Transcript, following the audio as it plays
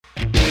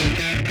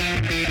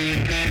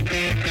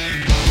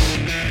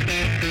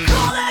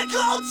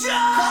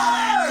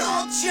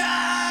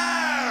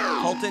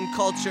Colton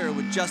Culture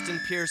with Justin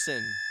Pearson.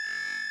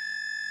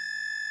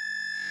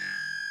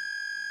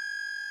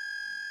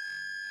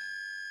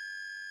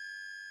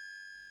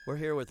 We're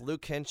here with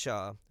Luke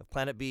Henshaw of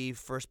Planet B,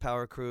 First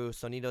Power Crew,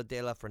 Sonido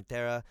de la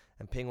Frontera,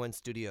 and Penguin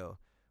Studio.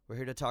 We're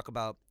here to talk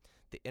about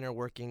the inner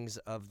workings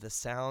of the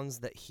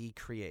sounds that he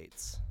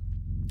creates.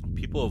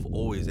 People have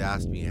always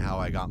asked me how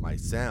I got my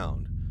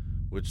sound,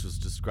 which was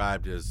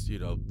described as,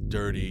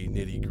 dirty,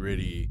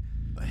 nitty-gritty,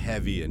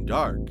 heavy, and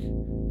dark.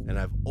 And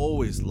I've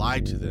always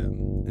lied to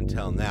them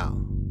until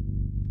now.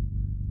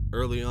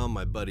 Early on,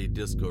 my buddy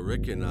Disco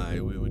Rick and I,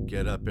 we would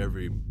get up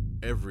every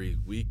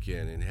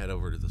weekend and head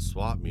over to the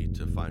swap meet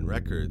to find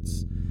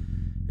records,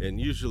 and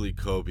usually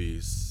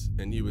Kobe's,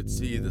 and you would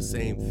see the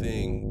same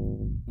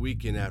thing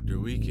weekend after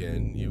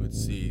weekend. You would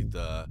see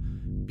the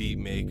beat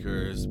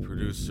makers,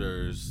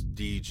 producers,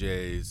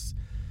 DJs,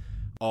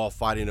 all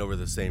fighting over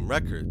the same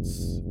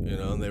records,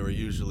 and they were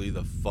usually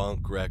the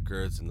funk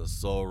records and the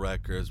soul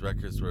records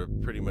where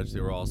pretty much they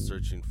were all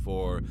searching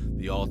for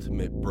the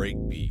ultimate break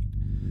beat.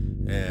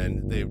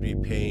 And they'd be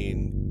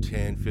paying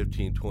 $10,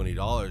 $15,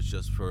 $20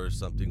 just for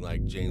something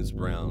like James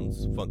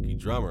Brown's Funky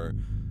Drummer,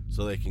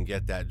 so they can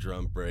get that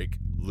drum break,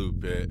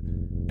 loop it,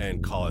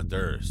 and call it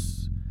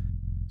theirs.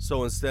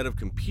 So instead of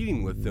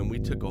competing with them, we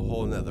took a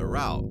whole nother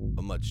route,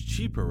 a much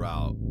cheaper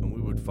route, and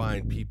we would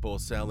find people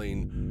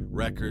selling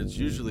records.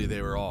 Usually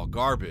they were all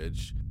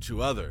garbage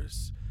to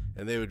others,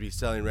 and they would be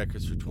selling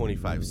records for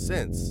 25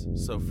 cents.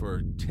 So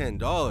for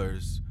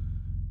 $10,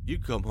 you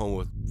come home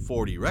with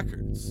 40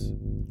 records.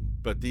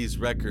 But these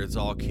records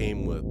all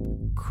came with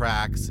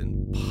cracks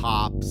and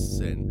pops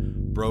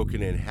and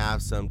broken in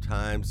half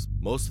sometimes.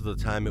 Most of the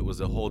time it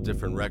was a whole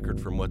different record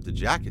from what the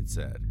jacket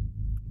said.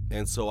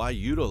 And so I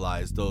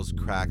utilized those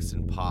cracks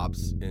and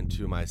pops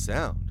into my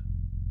sound.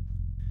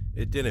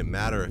 It didn't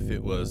matter if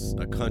it was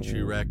a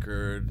country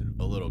record,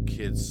 a little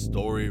kid's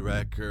story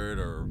record,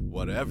 or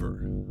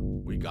whatever.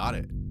 We got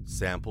it,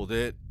 sampled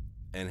it,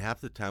 and half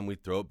the time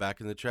we'd throw it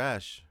back in the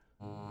trash.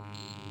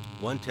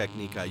 One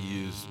technique I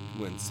used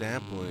when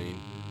sampling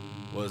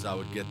was I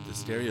would get the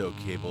stereo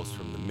cables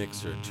from the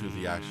mixer to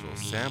the actual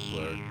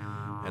sampler,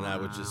 and I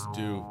would just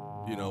do,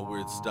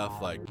 weird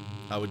stuff like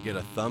I would get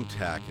a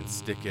thumbtack and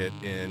stick it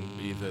in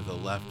either the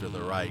left or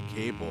the right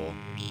cable,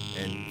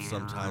 and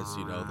sometimes,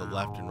 the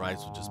left and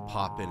rights would just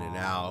pop in and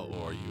out,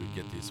 or you would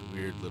get these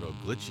weird little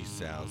glitchy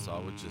sounds. So I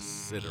would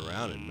just sit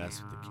around and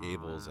mess with the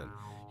cables and,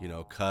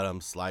 cut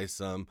them, slice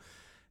them,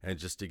 and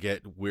just to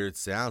get weird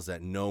sounds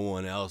that no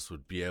one else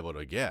would be able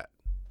to get.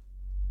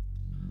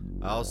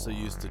 I also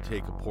used to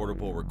take a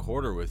portable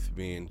recorder with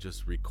me and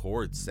just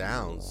record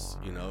sounds,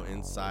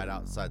 inside,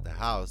 outside the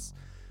house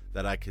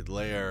that I could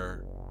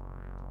layer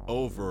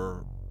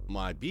over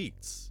my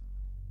beats.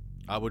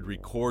 I would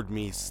record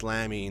me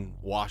slamming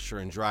washer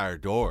and dryer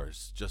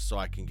doors just so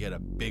I can get a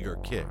bigger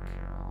kick.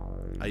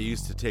 I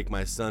used to take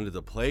my son to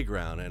the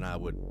playground and I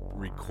would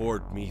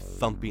record me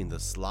thumping the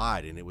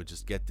slide, and it would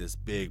just get this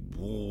big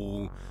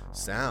boom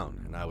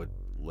sound, and I would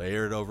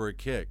layer it over a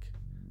kick.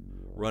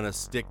 Run a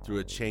stick through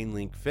a chain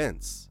link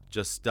fence,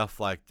 just stuff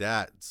like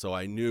that, so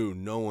I knew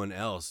no one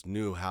else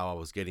knew how I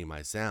was getting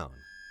my sound.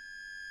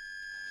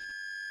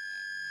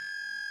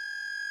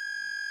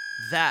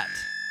 That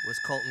was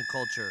Colton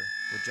Culture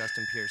with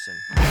Justin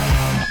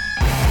Pearson.